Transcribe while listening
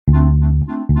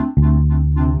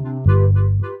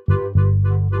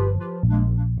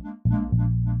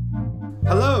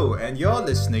and you're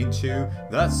listening to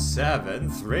The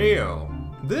Seventh Reel.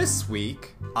 This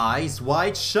week, Eyes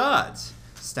Wide Shut,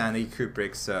 Stanley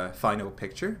Kubrick's final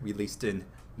picture, released in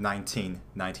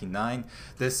 1999.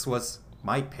 This was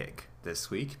my pick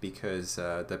this week because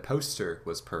the poster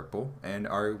was purple, and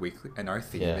our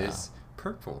theme is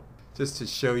purple. Just to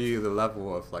show you the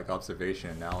level of like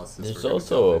observation analysis. There's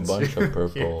also a bunch of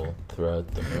purple throughout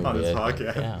the movie. On the talk,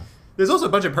 yeah. There's also a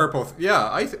bunch of purple.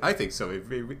 I think so.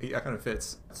 It kind of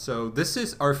fits. So this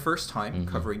is our first time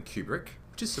covering Kubrick,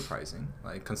 which is surprising.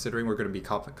 Like considering we're going to be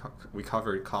we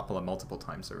covered Coppola multiple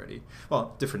times already.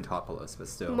 Well, different Coppolas, but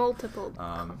still. Multiple.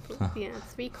 Yeah,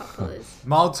 3 Coppolas.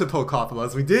 Multiple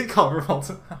Coppolas. We did cover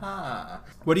multiple.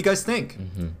 What do you guys think,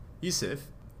 Yusuf?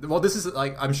 Well, this is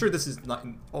like I'm sure this is not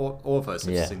all of us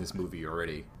have seen this movie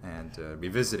already, and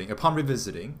upon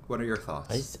revisiting, what are your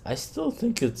thoughts? I still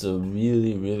think it's a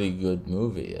really, really good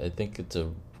movie. I think it's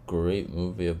a great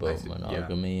movie about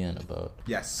monogamy and about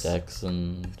sex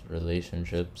and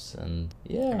relationships, and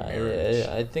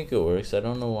I think it works. I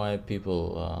don't know why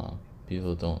people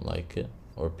don't like it,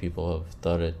 or people have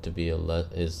thought it to be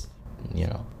his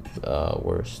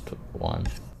worst one.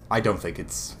 I don't think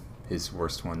it's his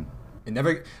worst one. It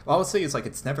never. Well, I would say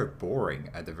it's never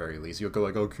boring at the very least. You'll go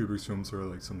like, oh, Kubrick's films are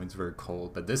like sometimes very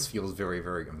cold, but this feels very,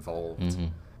 very involved.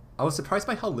 I was surprised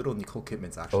by how little Nicole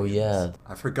Kidman's actually. Oh yeah.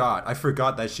 I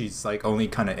forgot that she's like only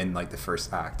kind of in like the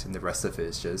first act, and the rest of it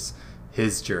is just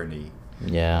his journey.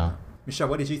 Yeah. Michelle,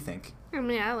 what did you think? I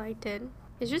mean, I liked it.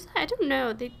 It's just I don't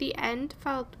know. The end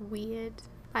felt weird.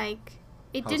 Like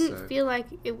it didn't feel like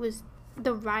it was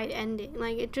the right ending.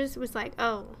 Like it just was like,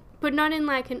 oh. But not in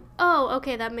like an, oh,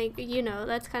 okay,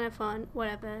 that's kind of fun,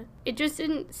 whatever. It just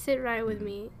didn't sit right with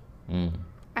me.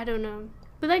 I don't know.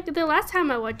 But like the last time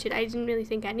I watched it, I didn't really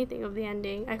think anything of the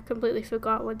ending. I completely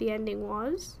forgot what the ending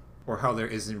was. Or how there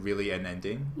isn't really an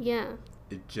ending. Yeah.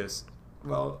 It just,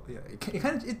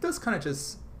 it does kind of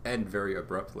just end very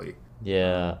abruptly.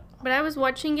 Yeah. But I was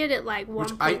watching it at like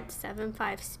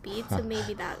 1.75 speed, so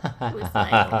maybe that was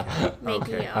like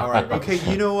making it all right. Okay,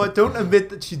 you know what? Don't admit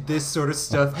that you this sort of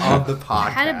stuff on the podcast. I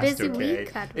had a busy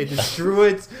week. It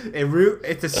destroys.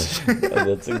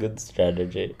 That's a good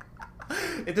strategy.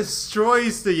 It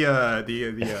destroys the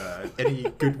any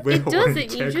goodwill. It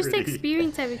doesn't. You just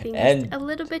experience everything just a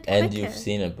little bit quicker. And you've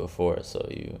seen it before, so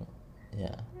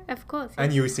Of course.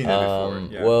 And you've seen it before.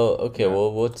 Yeah. Well, okay. Yeah.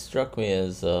 Well, what struck me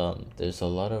is there's a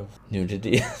lot of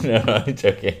nudity. No, I'm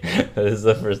joking. This is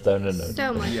the first time to notice.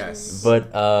 So much. Yes.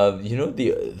 But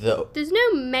the there's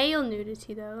no male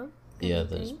nudity though. Yeah,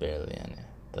 there's barely any.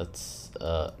 That's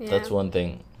one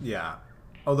thing. Yeah.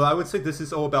 Although I would say this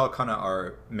is all about kind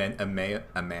of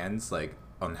a man's like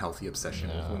unhealthy obsession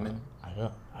with women. I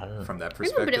don't. From that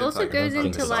perspective. But it also goes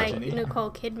into like misogyny.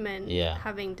 Nicole Kidman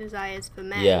having desires for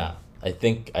men. Yeah. I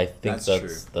think that's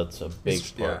a big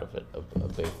part of it. A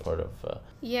big part of.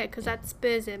 Because that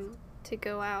spurs him to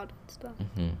go out and stuff.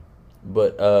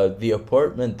 But the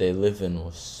apartment they live in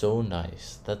was so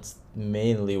nice. That's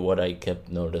mainly what I kept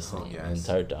noticing the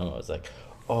entire time. I was like,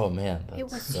 oh man, that's it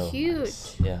was so huge.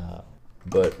 Nice. Yeah.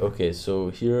 But okay, so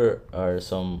here are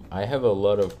some. I have a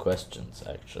lot of questions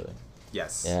actually.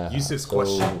 Yes. Yeah. Yusuf's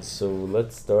questions. So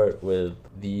let's start with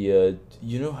the.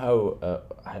 You know how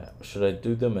should I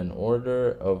do them in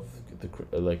order of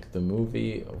the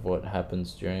movie of what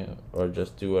happens during it, or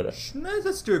just do what?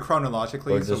 Let's do it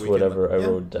chronologically. Or just whatever I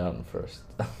wrote down first.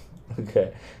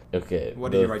 Okay.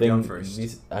 What did you write down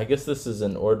first? I guess this is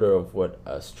in order of what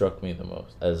struck me the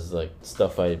most as like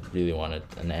stuff I really wanted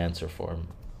an answer for.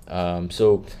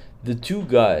 So the 2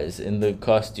 guys in the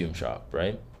costume shop,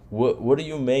 right? What do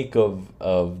you make of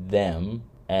them?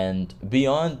 And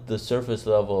beyond the surface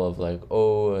level of like,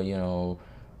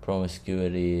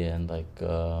 promiscuity and like,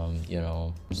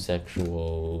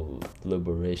 sexual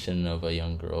liberation of a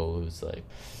young girl who's like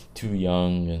too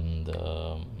young and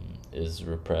is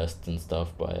repressed and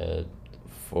stuff by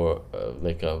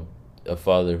a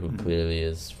father who clearly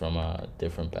is from a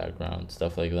different background,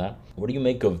 stuff like that. What do you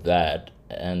make of that?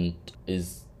 And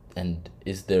is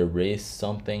their race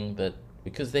something that,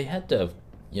 because they had to have,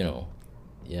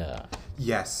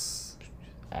 Yes.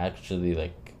 actually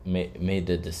like made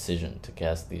the decision to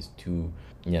cast these 2,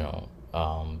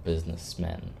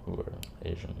 businessmen who were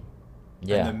Asian.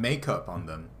 Yeah. And the makeup on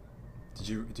them.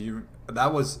 Did you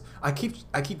that was I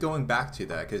keep going back to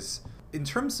that because in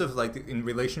terms of like in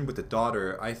relation with the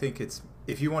daughter, I think it's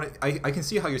if you want to, I can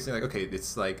see how you're saying like okay,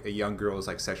 it's like a young girl's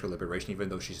like sexual liberation even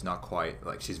though she's not quite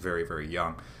like she's very, very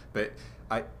young. But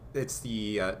it's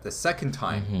the second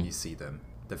time you see them.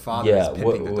 The father is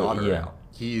pimping the daughter out.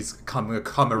 He's come around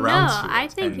to it. I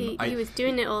think he was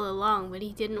doing it all along, but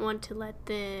he didn't want to let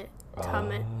the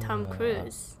Tom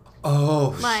Cruise.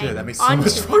 Oh, like, shit, that makes so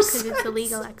much more sense. Because it's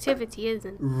illegal activity,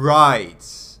 isn't it? Right.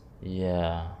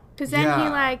 Yeah. Because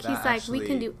then he's like, we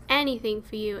can do anything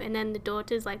for you. And then the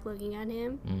daughter's like looking at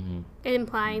him,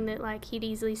 implying that like he'd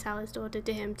easily sell his daughter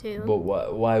to him too. But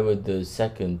why would the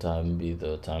second time be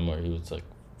the time where he was like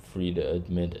free to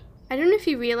admit it? I don't know if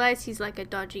he realized he's like a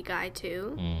dodgy guy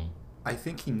too. I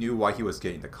think he knew why he was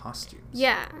getting the costumes.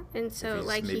 Yeah, and so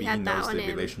like he had that on him.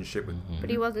 Relationship with, but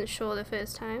he wasn't sure the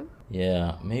first time.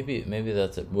 Yeah, maybe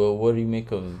that's it. Well, what do you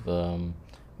make of?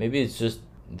 Maybe it's just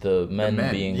the men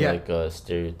being like a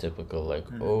stereotypical, like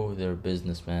oh, they're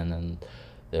businessmen and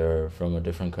they're from a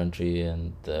different country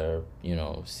and they're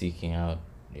seeking out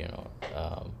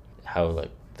how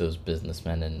like those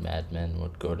businessmen and madmen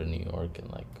would go to New York and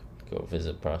like go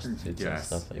visit prostitutes and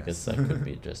stuff. I guess that could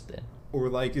be just it. Or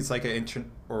like it's like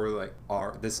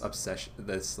this obsession.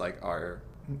 This like our.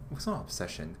 It's not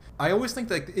obsession. I always think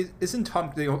like isn't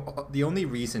the only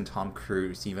reason Tom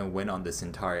Cruise even went on this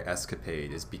entire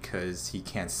escapade is because he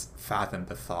can't fathom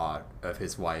the thought of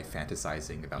his wife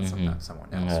fantasizing about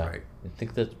someone else, right? I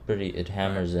think that's pretty. It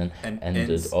hammers in, and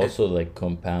it also like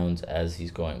compounds as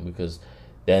he's going, because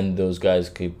then those guys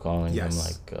keep calling him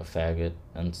like a faggot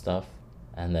and stuff.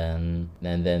 And then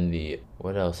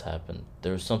what else happened?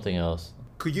 There was something else.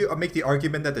 Could you make the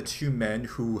argument that the two men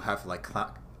who have like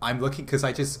I'm looking because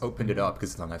I just opened it up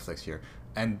because it's on Netflix here,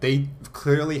 and they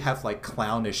clearly have like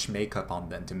clownish makeup on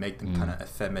them to make them kind of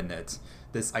effeminate.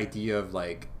 This idea of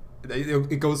like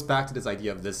it goes back to this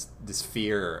idea of this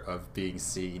fear of being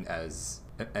seen as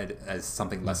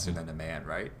something lesser than a man,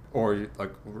 right? Or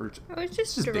like it's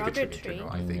just derogatory in general,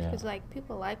 I think, because like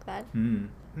people like that.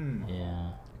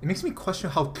 Yeah. It makes me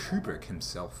question how Kubrick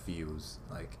himself views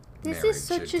like. This is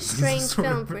such a strange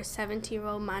film for a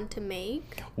 70-year-old man to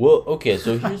make. Well, okay,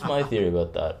 so here's my theory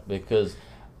about that, because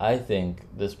I think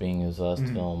this being his last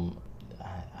film,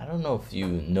 I don't know if you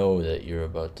know that you're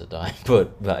about to die,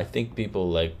 but I think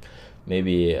people like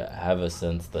maybe have a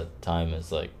sense that time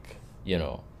is like,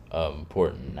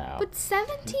 important now. But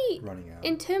 70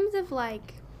 in terms of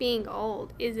like being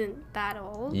old isn't that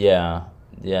old. Yeah.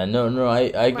 Yeah, no, I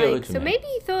get what you mean. So maybe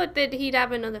he thought that he'd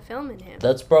have another film in him.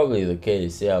 That's probably the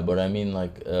case, yeah. But I mean,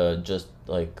 like, just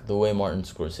like the way Martin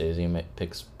Scorsese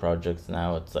picks projects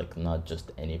now, it's like not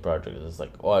just any project. It's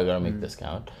like, oh, I gotta make this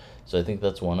count. So I think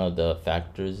that's one of the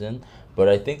factors in. But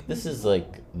I think this is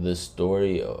like the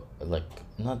story, like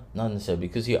not necessarily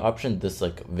because he optioned this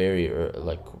like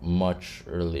much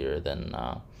earlier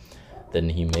than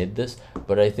he made this.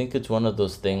 But I think it's one of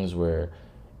those things where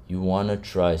you want to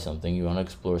try something, you want to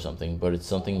explore something, but it's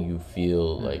something you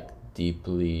feel like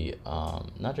deeply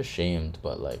not ashamed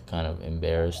but like kind of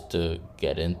embarrassed to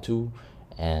get into,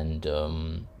 and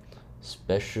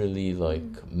especially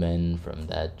like men from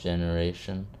that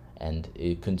generation, and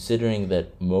considering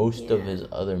that most of his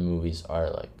other movies are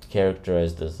like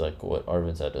characterized as like what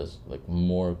Arvin said, as like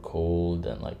more cold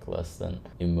and like less than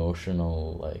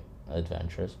emotional like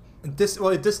adventures. It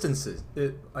distances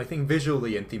it, I think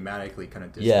visually and thematically kind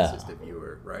of distances the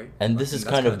viewer, right? And this is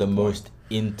kind of the most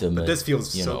intimate, but this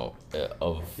feels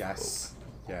of yes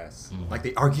like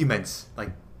the arguments,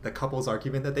 like the couple's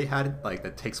argument that they had, like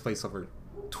that takes place over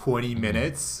 20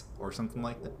 minutes or something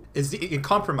like that. It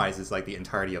compromises like the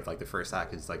entirety of like the first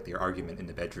act is like their argument in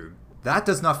the bedroom. That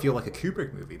does not feel like a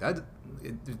Kubrick movie.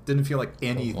 It didn't feel like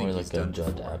anything more he's like done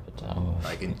Judd before. Apatow.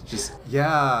 Like it just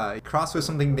cross with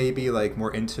something maybe like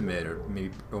more intimate, or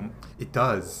maybe it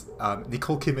does.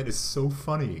 Nicole Kidman is so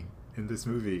funny in this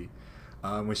movie.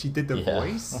 When she did the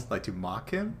voice like to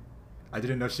mock him, I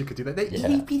didn't know she could do that. They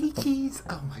itty bitty keys.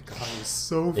 Oh my god, it was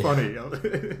so funny,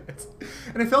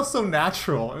 and it felt so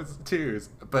natural too.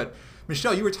 But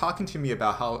Michelle, you were talking to me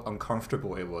about how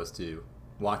uncomfortable it was to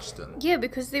watch them. Yeah,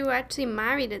 because they were actually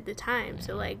married at the time,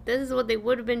 so like this is what they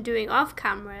would have been doing off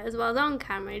camera as well as on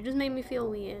camera. It just made me feel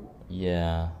weird.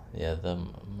 Yeah, that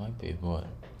might be what.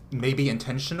 Maybe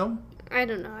intentional. I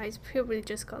don't know. I probably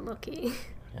just got lucky.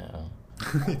 Yeah.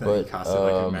 But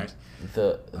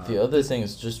the other thing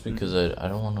is, just because I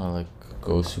don't want to like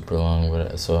go super long with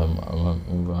it, so I'm gonna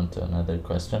move on to another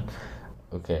question.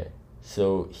 Okay.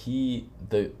 So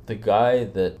the guy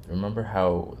that, remember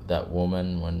how that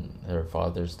woman, when her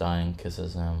father's dying,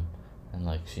 kisses him, and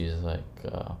like she's like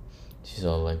she's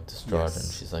all like distraught, and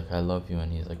she's like, I love you,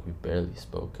 and he's like, we've barely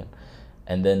spoken,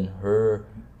 and then her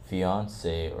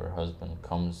fiance or husband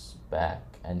comes back,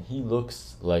 and he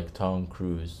looks like Tom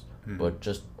Cruise, but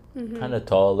just kind of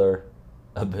taller,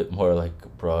 a bit more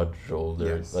like broad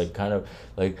shouldered, like kind of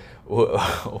like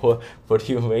what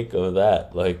do you make of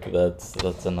that? Like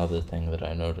that's another thing that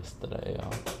I noticed that I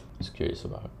was curious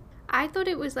about. I thought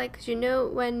it was like, 'cause you know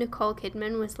when Nicole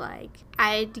Kidman was like,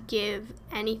 I'd give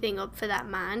anything up for that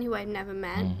man who I'd never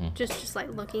met. Just like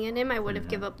looking at him, I would have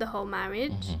give up the whole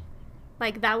marriage.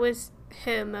 Like that was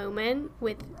her moment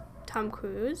with Tom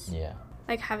Cruise. Yeah.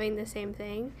 Like having the same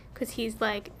thing, because he's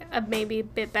like maybe a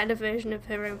bit better version of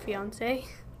her own fiance.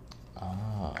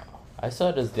 I saw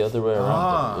it as the other way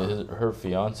around. Her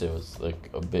fiance was like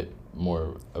a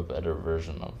better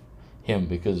version of him,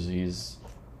 because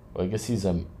I guess he's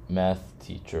a math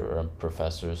teacher or a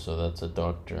professor, so that's a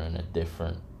doctor in a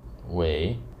different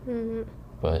way.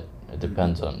 But it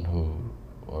depends on who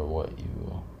or what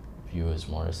you view as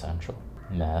more essential,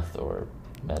 math or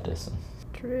medicine.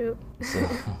 True. So.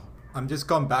 I'm just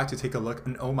going back to take a look,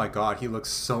 and oh my god, he looks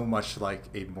so much like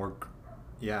an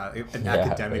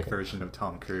academic version of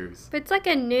Tom Cruise. But it's like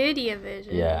a nerdier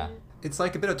version. Yeah. It's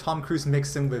like a bit of Tom Cruise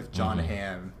mixed in with John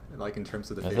Hamm, like in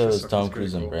terms of the facial structure. I thought it was Tom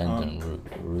Cruise and Brandon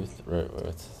Ruth,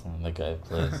 the guy who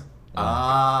plays.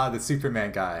 The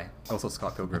Superman guy. Also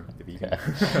Scott Pilgrim. Yeah.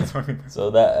 That's what I mean.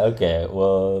 So that's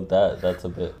a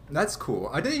bit. That's cool.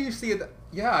 I didn't usually.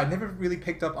 Yeah, I never really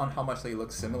picked up on how much they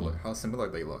looked similar. How similar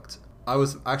they looked. I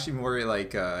was actually more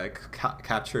like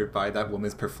captured by that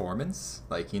woman's performance.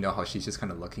 Like, you know how she's just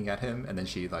kind of looking at him, and then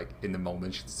she like in the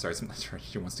moment she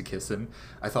wants to kiss him.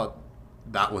 I thought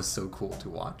that was so cool to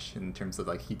watch in terms of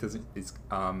like it's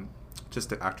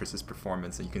just the actress's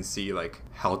performance, and you can see like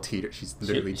how she's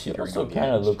literally teetering. She also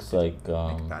kind of looks like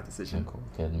that decision. Nicole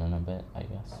Kidman a bit, I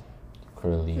guess.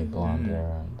 Curly blonde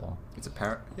hair and. It's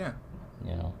apparent, yeah.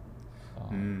 You know.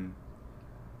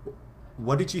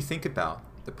 What did you think about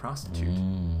the prostitute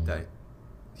that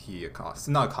he who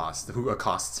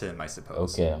accosts him, I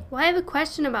suppose? Okay. Well, I have a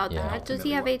question about that. Does he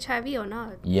have HIV or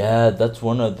not? Yeah, that's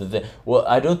one of the things. Well,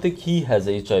 I don't think he has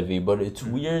HIV, but it's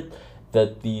weird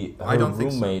that her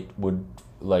roommate would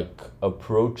like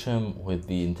approach him with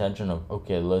the intention of,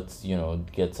 okay, let's,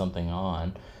 get something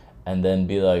on, and then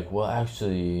be like, well,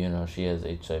 actually, she has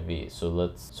HIV,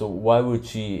 so why would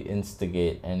she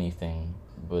instigate anything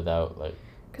without like...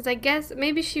 Because I guess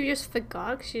maybe she just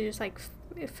forgot. She just like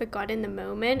forgot in the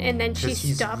moment, and then she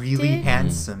stopped really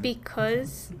handsome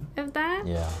because of that.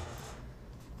 Yeah.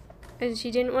 And she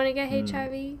didn't want to get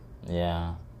HIV.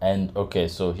 Yeah, and okay,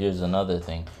 so here's another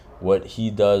thing. What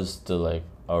he does to like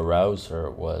arouse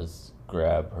her was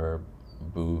grab her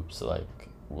boobs, like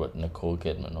what Nicole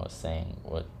Kidman was saying.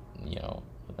 The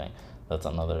thing. That's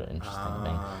another interesting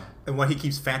thing. And what he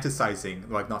keeps fantasizing,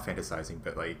 like not fantasizing,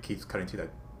 but like keeps cutting to that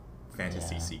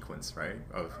fantasy sequence, right,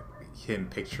 of him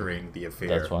picturing the affair.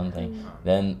 That's one thing.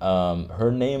 Then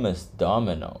her name is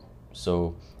Domino.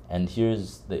 So, and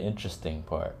here's the interesting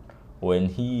part. When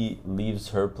he leaves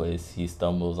her place, he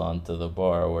stumbles onto the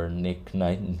bar where Nick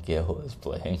Nightingale is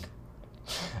playing.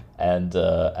 And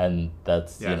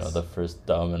that's the first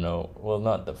domino. Well,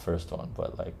 not the first one,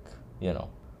 but like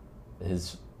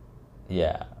his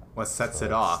what sets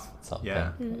it off.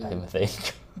 Something, I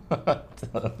think.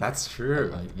 That's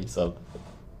true.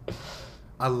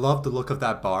 I love the look of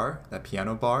that bar, that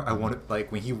piano bar. I wanted,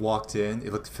 like, when he walked in,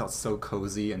 it felt so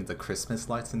cozy, and the Christmas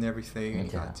lights and everything, and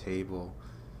he got a table.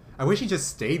 I wish he just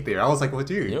stayed there. I was like, well,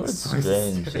 dude. It's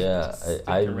strange, yeah.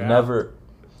 I never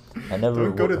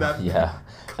Don't go to that. Yeah.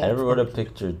 I never would have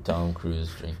pictured Tom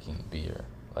Cruise drinking beer.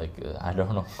 Like, I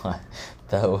don't know why.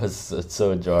 That was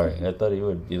so jarring. I thought he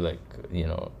would be like,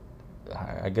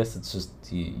 I guess it's just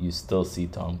you still see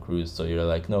Tom Cruise, so you're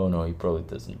like, no, he probably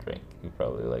doesn't drink. He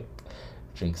probably like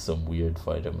drinks some weird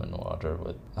vitamin water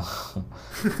with. Goes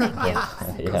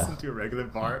into a regular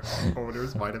bar,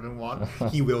 orders vitamin water.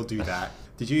 He will do that.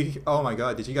 Did you? Oh my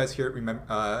God! Did you guys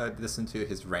listen to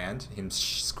his rant? Him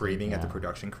screaming at the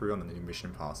production crew on the new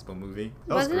Mission Impossible movie.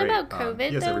 That was great. About COVID?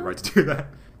 He has every right to do that.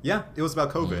 Yeah, it was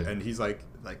about COVID, and he's like,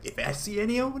 if I see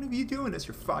any one of you doing this,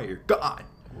 you're fired. God.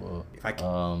 Well, if I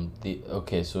can.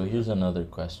 Okay, so here's another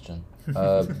question.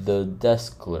 The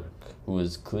desk clerk who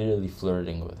was clearly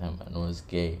flirting with him and was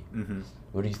gay. Mm-hmm.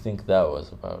 What do you think that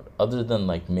was about? Other than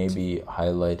like maybe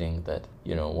highlighting that,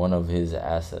 one of his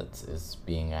assets is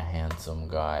being a handsome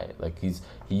guy. Like he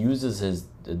uses his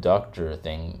doctor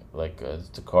thing, like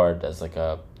the card as like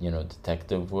a,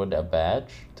 detective would, a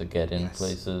badge to get in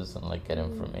places and like get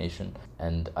information.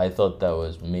 And I thought that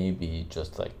was maybe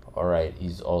just like, all right,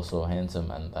 he's also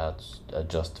handsome, and that's a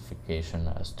justification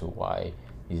as to why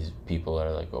these people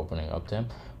are like opening up to him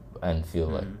and feel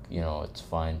like, it's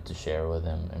fine to share with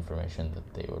him information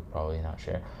that they would probably not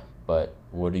share. But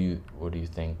what do you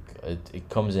think? It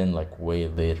comes in like way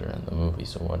later in the movie,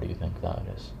 so what do you think that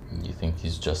is? Do you think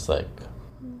he's just like,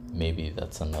 maybe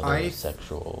that's another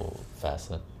sexual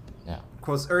facet Yeah.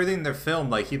 Because early in the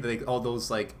film, like they called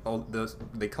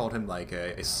him like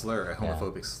a slur, a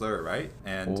homophobic slur, right?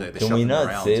 And they can we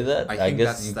not say that? I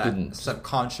guess you can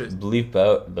subconscious bleep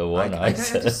out the one I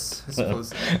said. I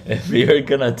suppose. If you're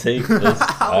gonna take this,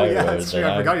 that's true.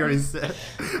 I forgot you already said.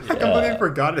 I completely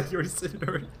forgot it. You already said it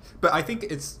already. But I think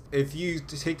if you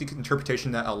take the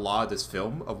interpretation that a lot of this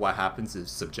film of what happens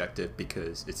is subjective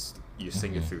because it's you're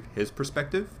seeing it through his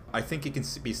perspective. I think it can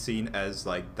be seen as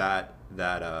like that.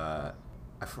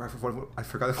 I forgot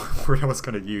the word I was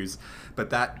going to use, but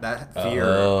that fear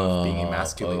of being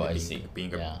emasculated,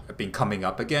 being coming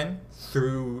up again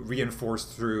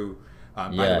reinforced through. By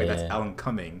the way, that's Alan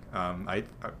Cumming.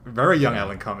 Very young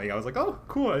Alan Cumming. I was like, oh,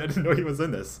 cool! I didn't know he was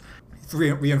in this. It's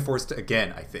reinforced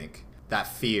again. I think that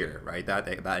fear, right? That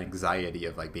anxiety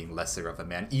of like being lesser of a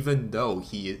man, even though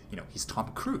he's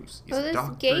Tom Cruise. He's a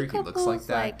doctor. Gay he looks like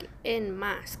that. Like in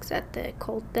masks at the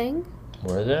cult thing.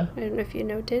 Were there? I don't know if you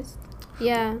noticed.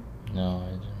 Yeah. No, I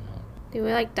didn't know. They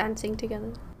were like dancing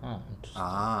together.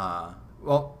 Oh,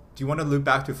 well, do you want to loop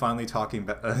back to finally talking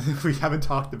about? We haven't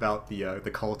talked about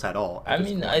the cult at all. I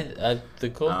mean, the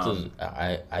cult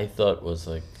I thought was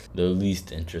like the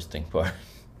least interesting part,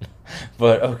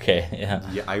 but okay, yeah.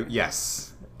 Yeah,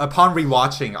 yes. Upon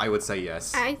rewatching, I would say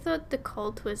yes. I thought the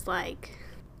cult was like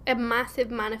a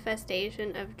massive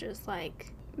manifestation of just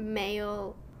like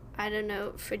male, I don't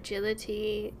know,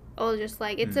 fragility, or just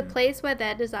like it's a place where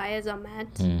their desires are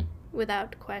met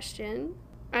without question.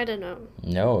 I don't know.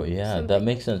 No, yeah, something. That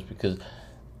makes sense because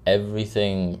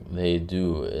everything they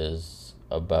do is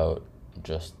about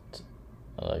just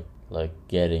like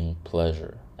getting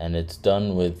pleasure, and it's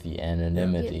done with the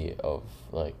anonymity of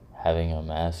like having a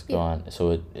mask on,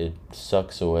 so it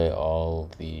sucks away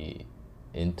all the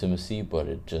intimacy, but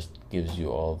it just gives you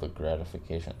all the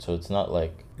gratification. So it's not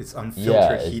like it's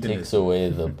unfiltered hedonism. It takes away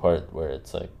the part where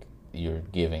it's like you're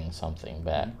giving something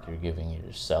back. You're giving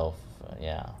yourself.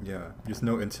 Yeah, there's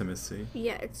no intimacy.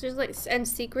 Yeah, it's just like, and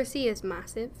secrecy is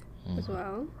massive as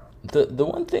well. The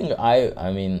one thing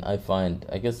I find,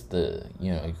 I guess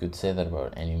you could say that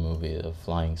about any movie, the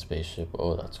flying spaceship,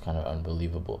 that's kind of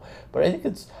unbelievable. But I think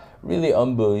it's really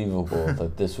unbelievable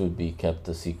that this would be kept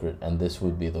a secret, and this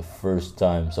would be the first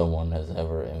time someone has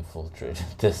ever infiltrated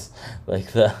this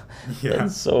like that. Yeah.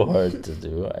 That's so hard to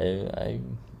do. I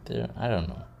don't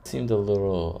know. It seemed a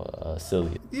little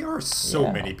silly. There are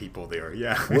so many people there.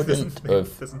 Yeah.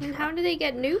 And how do they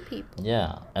get new people?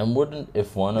 Yeah, and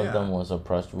if one of them was a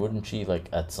prostitute, wouldn't she like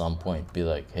at some point be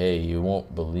like, "Hey, you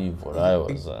won't believe what I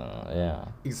was."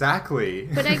 Exactly.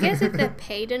 But I guess if they're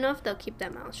paid enough, they'll keep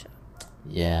their mouth shut.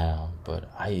 Yeah,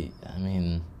 but I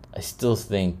mean, I still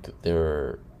think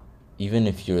even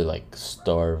if you're like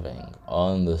starving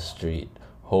on the street,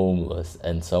 homeless,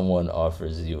 and someone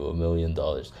offers you $1 million,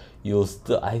 you'll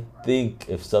still, I think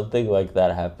if something like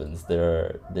that happens,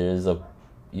 there's a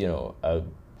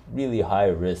really high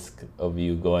risk of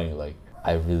you going like,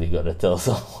 I really gotta tell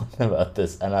someone about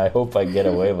this, and I hope I get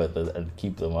away with it and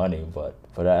keep the money, but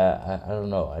I don't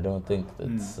know. I don't think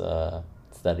that's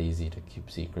it's that easy to keep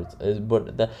secrets.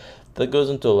 But that goes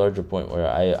into a larger point where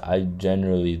I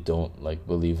generally don't like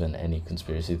believe in any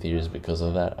conspiracy theories because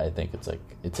of that. I think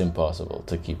it's impossible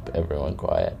to keep everyone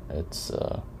quiet. It's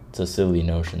a silly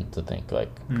notion to think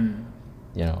like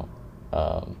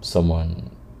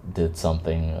someone did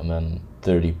something and then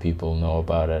 30 people know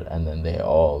about it and then they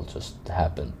all just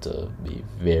happen to be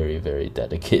very, very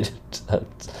dedicated.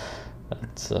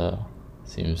 That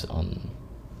seems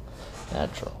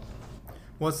unnatural.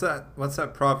 What's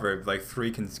that proverb? Like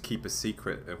 3 can keep a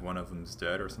secret if one of them's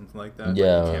dead or something like that?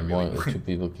 Yeah, like 2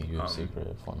 people can keep a secret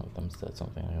if one of them's dead,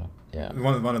 something like that. Yeah.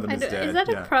 One of them is dead. Is that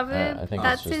a proverb? I think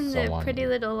that's in the Pretty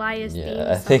Little Liars theme.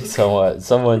 Yeah, I think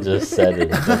someone just said it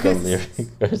like a lyric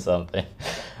or something.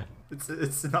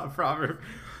 It's not a proverb.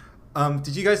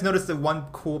 Did you guys notice the one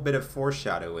cool bit of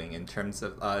foreshadowing in terms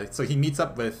of so he meets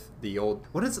up with the old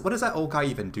what does that old guy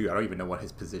even do? I don't even know what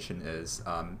his position is.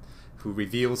 Who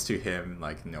reveals to him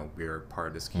like, we're part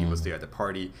of this. He was there at the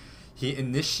party. He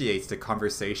initiates the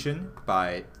conversation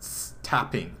by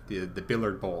tapping the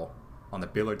billiard ball on the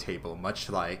billiard table, much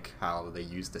like how they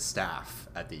use the staff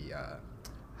at the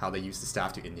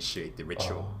to initiate the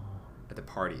ritual at the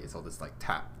party. It's all this like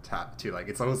tap too, like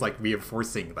it's almost like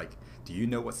reinforcing like, do you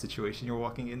know what situation you're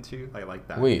walking into? I like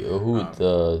that. Wait, who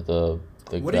the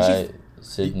guy?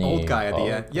 Sidney, the old guy at the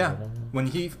end. Yeah, when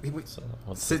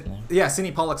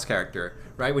Sidney Pollock's character,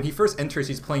 right? When he first enters,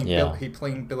 he's playing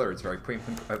playing billiards, right? Playing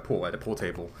pool at a pool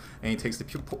table, and he takes the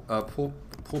pool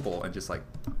ball and just like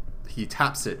he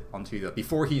taps it onto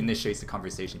before he initiates the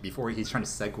conversation, before he's trying to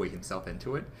segue himself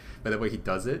into it. But the way he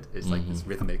does it is like this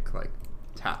rhythmic like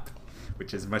tap,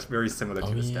 which is very similar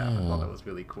to the staff. I thought that was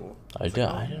really cool. I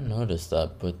didn't notice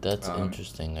that, but that's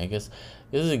interesting. I guess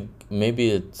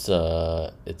maybe it's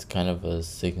kind of a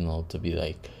signal to be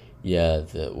like, yeah,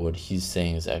 that what he's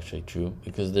saying is actually true,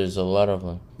 because there's a lot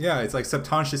of it's like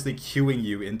subconsciously cueing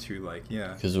you into like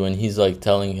because when he's like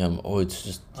telling him, oh, it's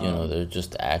just they're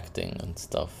just acting and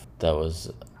stuff,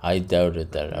 I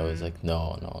doubted that. I was like,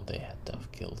 no, they had to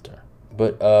have killed her.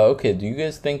 But okay, do you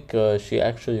guys think she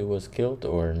actually was killed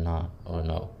or not, or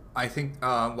no? I think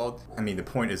the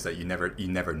point is that you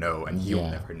never know, and you'll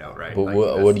never know, right? But like,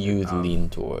 what do you lean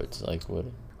towards? Like what?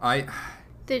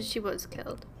 That she was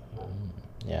killed.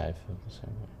 Yeah, I feel the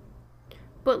same way.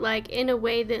 But like in a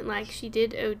way that like she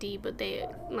did OD, but they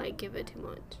like give it too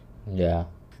much. Yeah.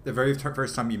 The very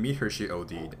first time you meet her, she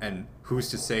OD'd, and who's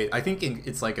to say? I think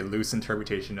it's like a loose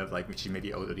interpretation of like she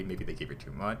maybe OD'd, maybe they gave her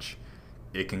too much.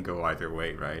 It can go either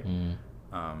way, right?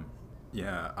 I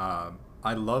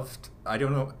loved. I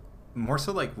don't know. More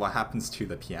so like what happens to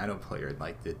the piano player.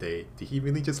 Like did they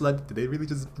really just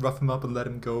rough him up and let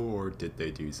him go, or did they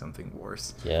do something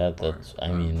worse? Yeah, that's. I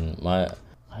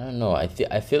don't know. I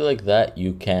feel like that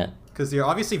you can't. Because they're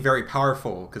obviously very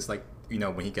powerful. Because like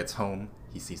when he gets home,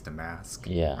 he sees the mask.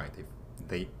 Yeah. Right.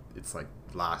 They it's like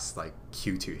last like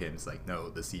cue to him. It's like no,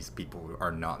 these people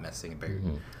are not messing about.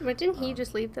 But didn't he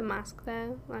just leave the mask there?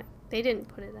 Like they didn't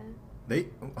put it there. They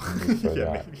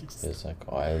It's like,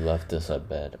 oh, I left this at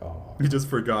bed. Oh, you just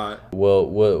forgot. Well,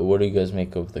 what do you guys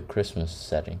make of the Christmas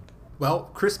setting? Well,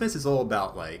 Christmas is all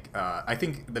about like I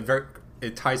think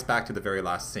it ties back to the very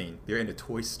last scene. They're in a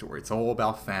toy store. It's all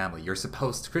about family.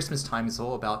 Christmas time is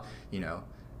all about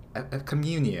a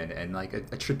communion and like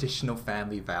a traditional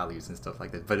family values and stuff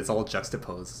like that. But it's all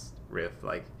juxtaposed with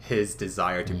like his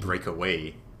desire to break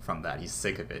away from that. He's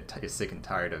sick of it. He's sick and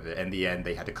tired of it. In the end,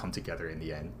 they had to come together in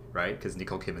the end, right? Because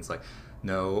Nicole Kidman's like,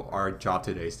 no, our job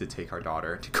today is to take our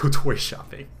daughter to go toy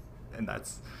shopping, and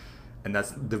that's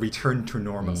the return to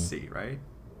normalcy, right?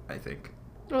 I think.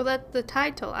 Well, that's the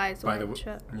title, Eyes Wide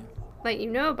Shut. Yeah. Like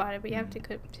you know about it, but you have to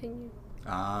continue.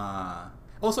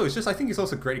 Also, I think it's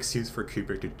also a great excuse for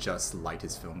Kubrick to just light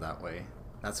his film that way.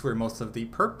 That's where most of the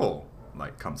purple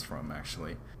light comes from,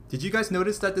 actually. Did you guys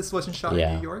notice that this wasn't shot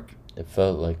in New York? It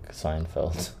felt like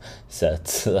Seinfeld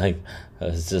sets. Like, I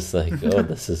was just like, oh,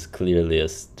 this is clearly a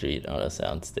street on a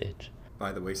soundstage.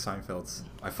 By the way,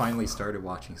 I finally started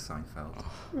watching Seinfeld.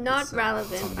 Not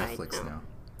relevant. It's on Netflix now.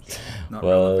 Not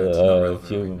relevant,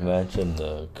 if you mentioned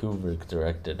the Kubrick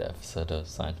directed episode of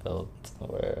Seinfeld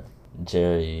where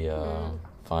Jerry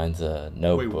finds a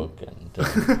notebook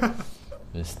and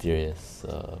mysterious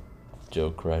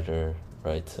joke writer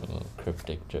writes him a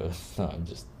cryptic joke. No, I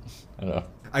don't know.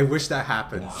 I wish that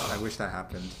happened.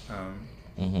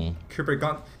 Kubrick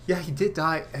gone. Yeah, he did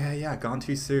die. Gone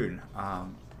too soon.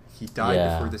 He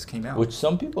died before this came out. Which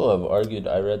some people have argued.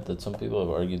 I read that some people have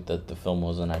argued that the film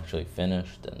wasn't actually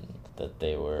finished and that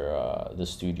they were the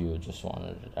studio just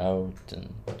wanted it out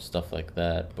and stuff like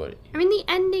that. But I mean, the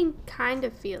ending kind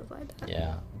of feels like that.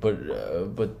 Yeah,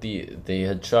 but they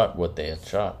had shot what they had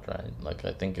shot, right? Like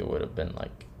I think it would have been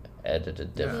like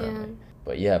edited differently. Yeah.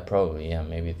 But yeah, probably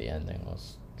maybe the ending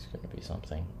it's gonna be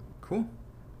something. Cool.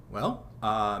 Well,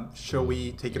 shall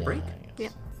we take a break? Yeah.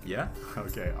 Yeah?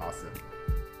 Okay, awesome.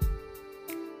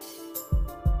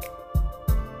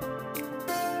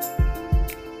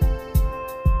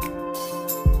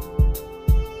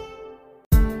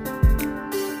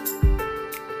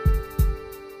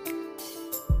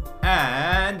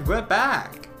 And we're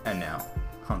back! And now,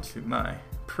 on to my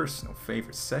personal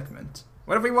favorite segment.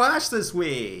 What have we watched this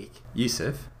week?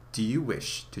 Yusuf, do you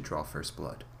wish to draw first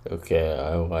blood? Okay,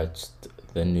 I watched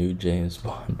the new James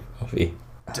Bond movie.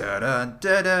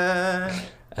 Da-da-da-da.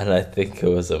 And I think it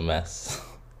was a mess.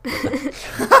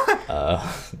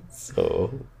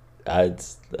 So I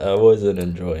wasn't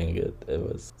enjoying it.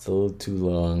 It's a little too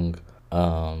long.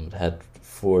 It had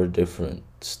 4 different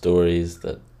stories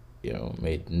that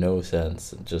made no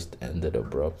sense and just ended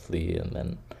abruptly and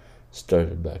then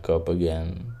started back up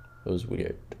again. It was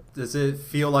weird. Does it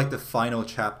feel like the final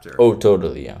chapter? Oh,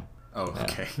 totally, yeah. Oh,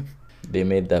 okay. Yeah. They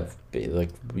made that like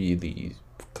really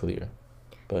clear.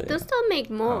 But they'll still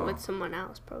make more with someone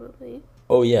else, probably.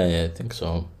 Oh yeah, I think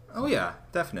so. Oh yeah,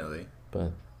 definitely.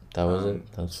 But that was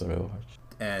it. That's what I watched.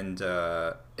 And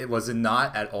was it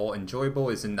not at all enjoyable?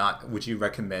 Is it not? Would you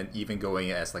recommend even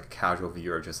going as like a casual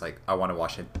viewer, just like I want to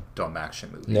watch a dumb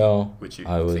action movie? No, would you?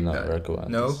 I would not recommend.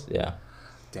 No. This. Yeah.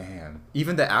 Damn.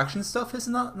 Even the action stuff is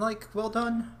not like well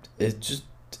done.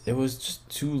 It was just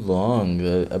too long.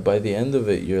 By the end of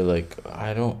it, you're like,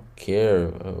 I don't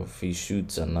care if he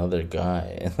shoots another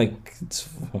guy. And like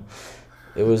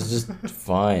it was just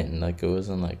fine. Like it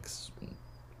wasn't like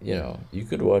you know, you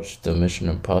could watch the Mission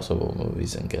Impossible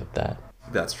movies and get that.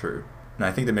 That's true. And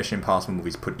I think the Mission Impossible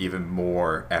movies put even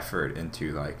more effort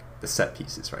into like the set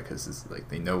pieces, right? Because it's like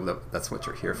they know that that's what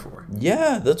you're here for.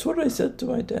 Yeah, that's what I said to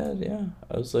my dad. Yeah,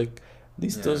 I was like, at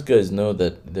least those guys know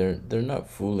that they're not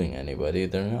fooling anybody.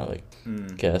 They're not like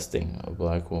casting a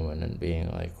black woman and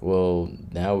being like, well,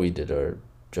 now we did our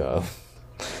job.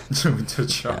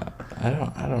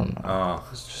 Yeah, I don't know.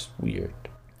 It's just weird.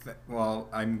 Well,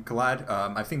 I'm glad.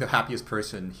 I think the happiest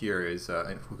person here is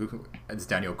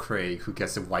Daniel Craig, who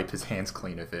gets to wipe his hands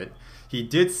clean of it. He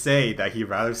did say that he'd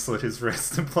rather slit his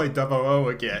wrist than play 000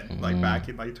 again, like back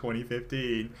in like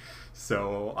 2015.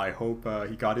 So I hope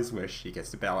he got his wish. He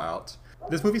gets to bow out.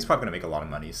 This movie's probably gonna make a lot of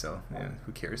money, so yeah,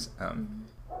 who cares?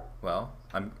 Well,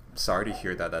 I'm sorry to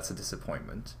hear that. That's a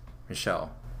disappointment.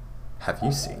 Michelle, have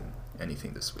you seen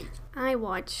anything this week? I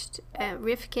watched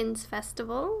Rifkin's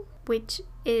Festival, which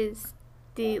is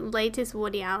the latest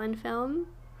Woody Allen film,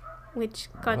 which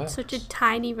got such a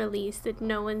tiny release that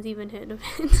no one's even heard of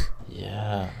it.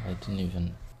 Yeah, I didn't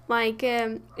even... Like,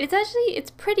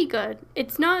 it's pretty good.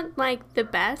 It's not, like, the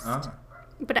best,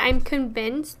 but I'm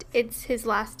convinced it's his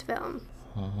last film.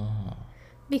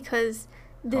 Because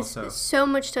there's so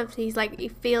much stuff he's, like,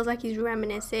 it feels like he's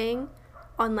reminiscing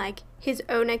on like his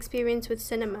own experience with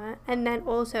cinema and then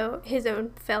also his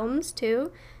own films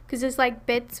too, because there's like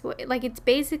bits like it's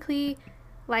basically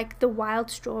like the Wild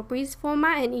Strawberries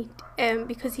format, and he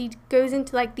because he goes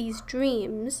into like these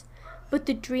dreams, but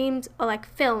the dreams are like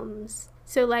films.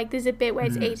 So like there's a bit where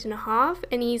it's 8.5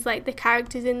 and he's like the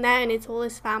characters in there and it's all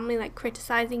his family like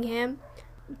criticizing him.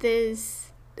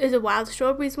 There's a Wild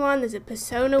Strawberries one, there's a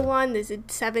Persona one, there's a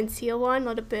Seven Seal one,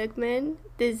 not a Bergman.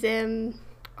 There's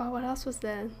what else was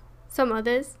there? Some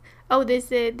others. Oh, there's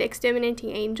the Exterminating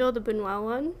Angel, the Buñuel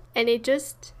one. And it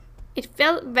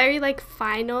felt very, like,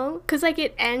 final. Because, like,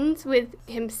 it ends with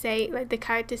him saying, like, the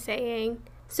character saying,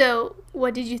 so,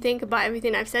 what did you think about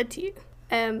everything I've said to you?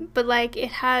 But, like, it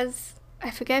has,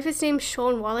 I forget if his name's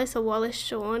Sean Wallace or Wallace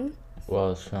Shawn.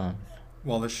 Wallace Shawn.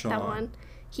 That one.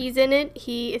 He's in it.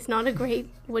 He is not a great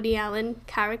Woody Allen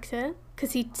character.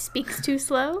 Because he speaks too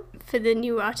slow for the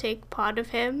neurotic part of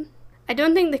him. I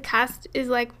don't think the cast is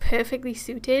like perfectly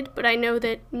suited, but I know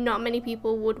that not many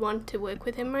people would want to work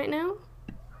with him right now.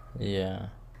 Yeah.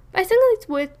 But I think it's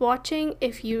worth watching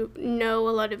if you know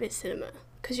a lot of his cinema,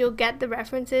 because you'll get the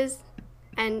references,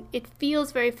 and it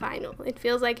feels very final. It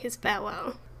feels like his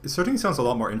farewell. It certainly sounds a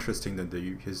lot more interesting than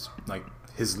the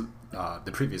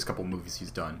previous couple movies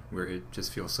he's done, where it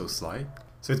just feels so sly.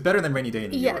 So it's better than Rainy Day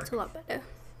in New York. Yeah, it's a lot better.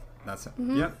 That's it.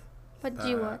 Yeah. What did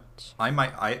you watch?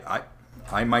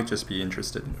 I might just be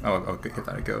interested. I'll give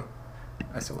that a go.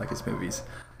 I still like his movies.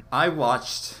 I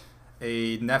watched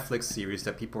a Netflix series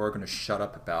that people are going to shut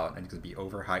up about and it's going to be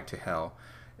overhyped to hell.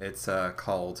 It's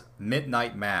called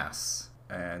Midnight Mass.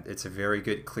 And it's a very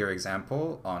good, clear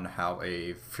example on how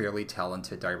a fairly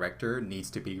talented director needs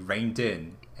to be reined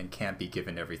in and can't be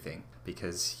given everything.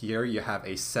 Because here you have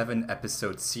a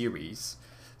 7-episode series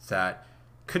that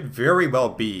could very well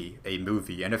be a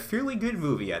movie, and a fairly good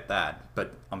movie at that,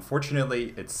 but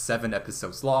unfortunately it's 7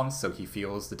 episodes long, so he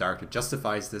feels the director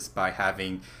justifies this by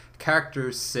having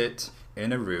characters sit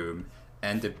in a room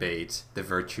and debate the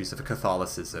virtues of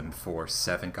Catholicism for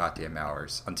 7 goddamn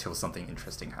hours until something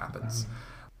interesting happens.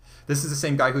 This is the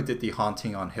same guy who did The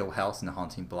Haunting on Hill House and The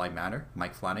Haunting Bly Manor,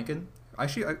 Mike Flanagan. I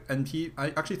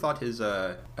actually thought his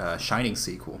Shining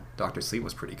sequel, Dr. Sleep,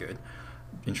 was pretty good.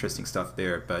 Interesting stuff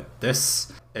there, but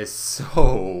this is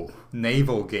so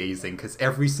navel-gazing because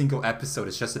every single episode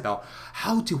is just about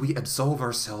how do we absolve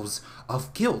ourselves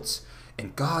of guilt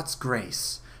and God's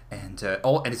grace, and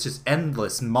it's just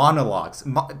endless monologues.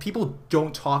 People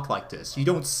don't talk like this. You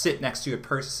don't sit next to a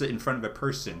person, sit in front of a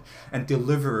person, and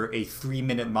deliver a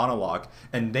 3-minute monologue,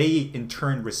 and they in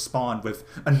turn respond with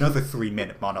another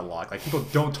 3-minute monologue. Like, people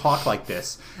don't talk like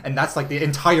this, and that's like the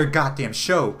entire goddamn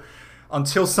show.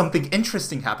 Until something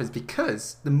interesting happens,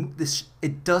 because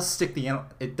it does stick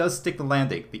the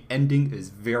landing. The ending is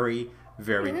very,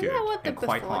 very good and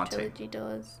quite haunting. Trilogy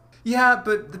does. Yeah,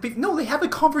 but they have a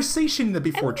conversation in the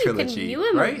Before trilogy,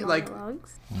 right? Like,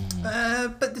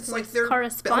 but it's like they're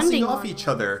bouncing off each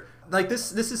other. Like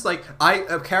this is like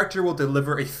a character will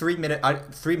deliver a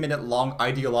 3-minute long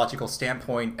ideological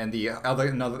standpoint, and the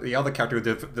other character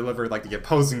will deliver like the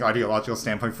opposing ideological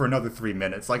standpoint for another 3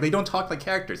 minutes. Like, they don't talk like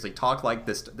characters; they talk like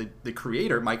this. The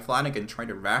creator, Mike Flanagan, trying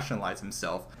to rationalize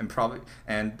himself,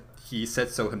 and he said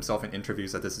so himself in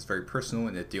interviews that this is very personal,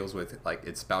 and it deals with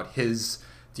it's about his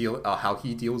how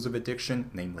he deals with addiction,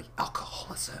 namely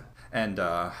alcoholism, and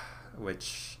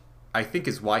which I think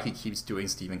is why he keeps doing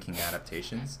Stephen King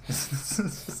adaptations.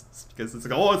 Because it's like,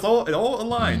 it all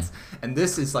aligns. And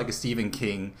this is like a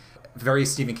very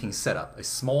Stephen King setup. A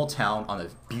small town on a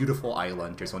beautiful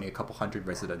island. There's only a couple hundred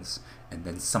residents, and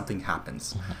then something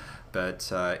happens. But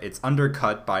it's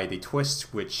undercut by the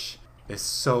twist, which is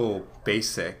so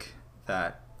basic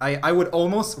that I would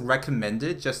almost recommend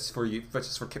it just for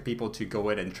people to go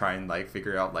in and try and like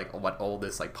figure out like what all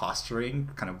this like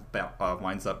posturing kind of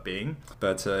winds up being.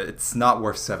 But it's not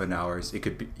worth 7 hours. It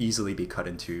could easily be cut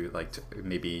into like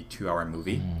maybe 2-hour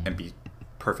movie and be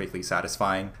perfectly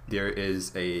satisfying. There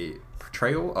is a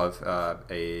portrayal of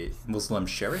a Muslim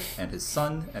sheriff and his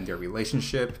son and their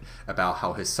relationship, about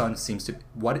how his son seems to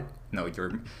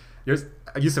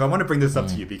Yusuf, I want to bring this up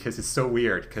to you because it's so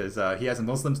weird. Because he has a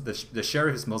Muslim, the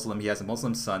sheriff is Muslim. He has a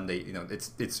Muslim son.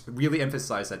 It's really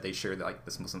emphasized that they share like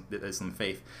this Muslim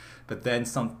faith. But then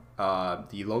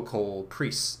the local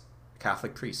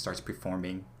Catholic priest, starts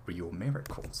performing real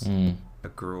miracles. A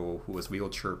girl who was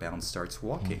wheelchair bound starts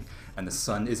walking, and the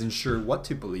son isn't sure what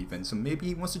to believe in. So maybe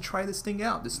he wants to try this thing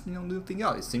out, this new thing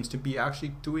out. It seems to be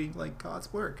actually doing like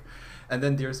God's work. And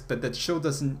then but the show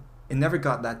doesn't. It never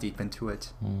got that deep into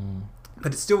it.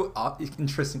 But it's still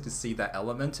interesting to see that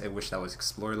element. I wish that was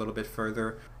explored a little bit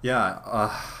further. Yeah,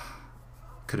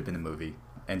 could have been a movie.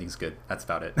 Ending's good. That's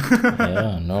about it.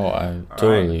 Yeah, no, I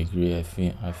totally agree. I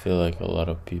feel like a lot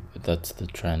of people, that's the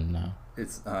trend now.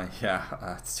 It's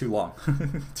it's too long.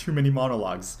 Too many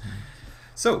monologues.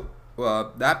 So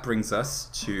that brings us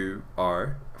to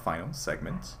our final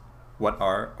segment. What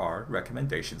are our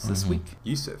recommendations this week?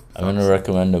 Yusuf, I'm going to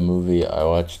recommend a movie I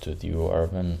watched with you,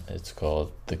 Arvin. It's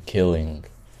called The Killing,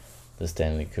 the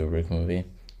Stanley Kubrick movie.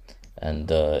 And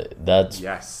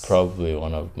that's probably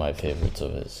one of my favorites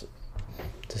of his,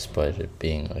 despite it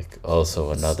being like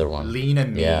also another one. Lean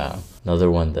and Mean. Yeah,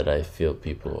 another one that I feel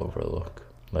people overlook,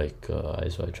 like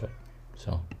Eyes Wide Shut.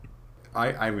 So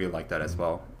I really like that as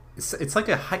well. It's like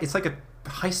a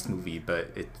heist movie, but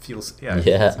it feels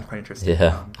quite interesting.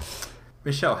 Yeah.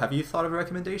 Michelle, have you thought of a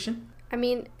recommendation? I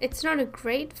mean, it's not a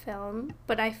great film,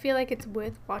 but I feel like it's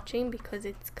worth watching because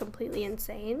it's completely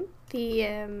insane.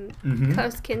 The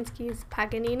Klaus Kinski's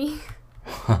Paganini.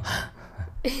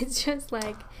 It's just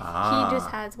like he just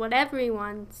has whatever he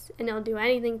wants and he'll do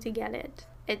anything to get it.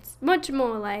 It's much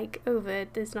more like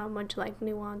overt. There's not much like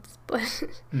nuance, but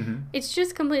it's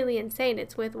just completely insane.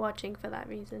 It's worth watching for that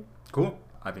reason. Cool.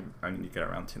 I think I need to get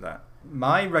around to that.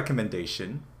 My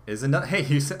recommendation is another.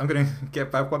 Hey, I'm gonna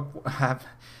get back.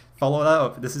 Follow that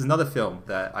up. This is another film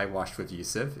that I watched with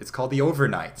Yusuf. It's called The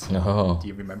Overnight. Oh, do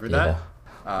you remember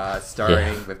that?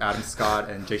 Starring with Adam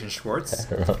Scott and Jason Schwartz.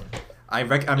 I'm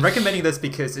recommending this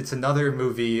because it's another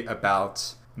movie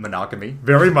about monogamy,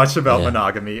 very much about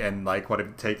monogamy, and like what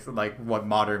it takes, like what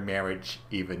modern marriage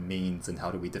even means, and how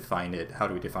do we define it? How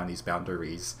do we define these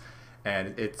boundaries?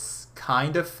 And it's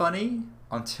kind of funny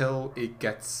until it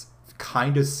gets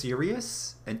kind of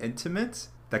serious and intimate.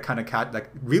 That kind of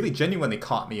really genuinely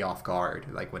caught me off guard,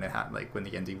 like when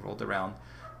the ending rolled around.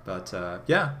 But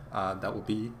that will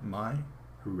be my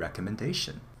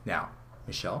recommendation. Now,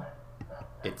 Michelle,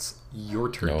 it's your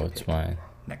turn. No, it's mine.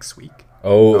 Next week.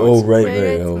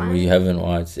 Right. We haven't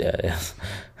watched. Yeah.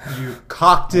 You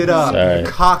cocked it up. Sorry. You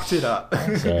cocked it up.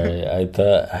 Sorry, I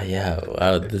thought.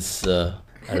 Wow. This.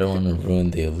 I don't want to ruin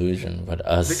the illusion, but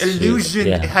us. The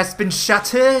illusion has been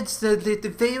shattered.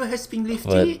 The veil has been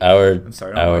lifted. But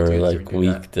our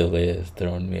week delay has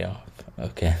thrown me off.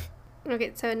 Okay.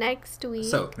 Okay, so next week.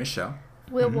 So Michelle,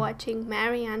 we're watching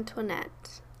Marie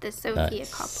Antoinette, the Sofia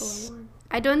Coppola one.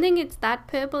 I don't think it's that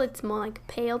purple. It's more like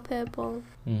pale purple.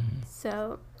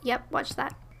 So, watch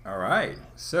that. All right.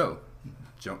 So,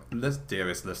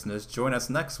 dearest listeners, join us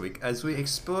next week as we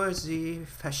explore the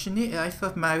passionate life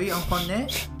of Marie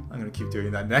Antoinette. I'm going to keep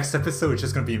doing that. Next episode is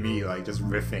just going to be me, like, just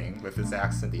riffing with his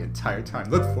accent the entire time.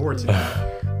 Look forward to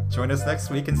that. Join us next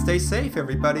week and stay safe,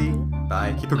 everybody.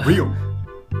 Bye. Keep it real.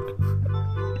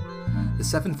 The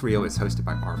Seventh Reel is hosted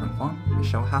by Arvin Huang,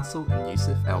 Michelle Hassel, and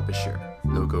Yusuf El-Bashir.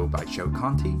 Logo by Joe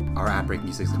Conti. Our ad break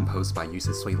music is composed by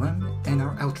Yusuf Suilim, and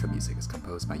our outro music is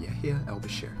composed by Yahya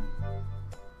El-Bashir.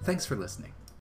 Thanks for listening.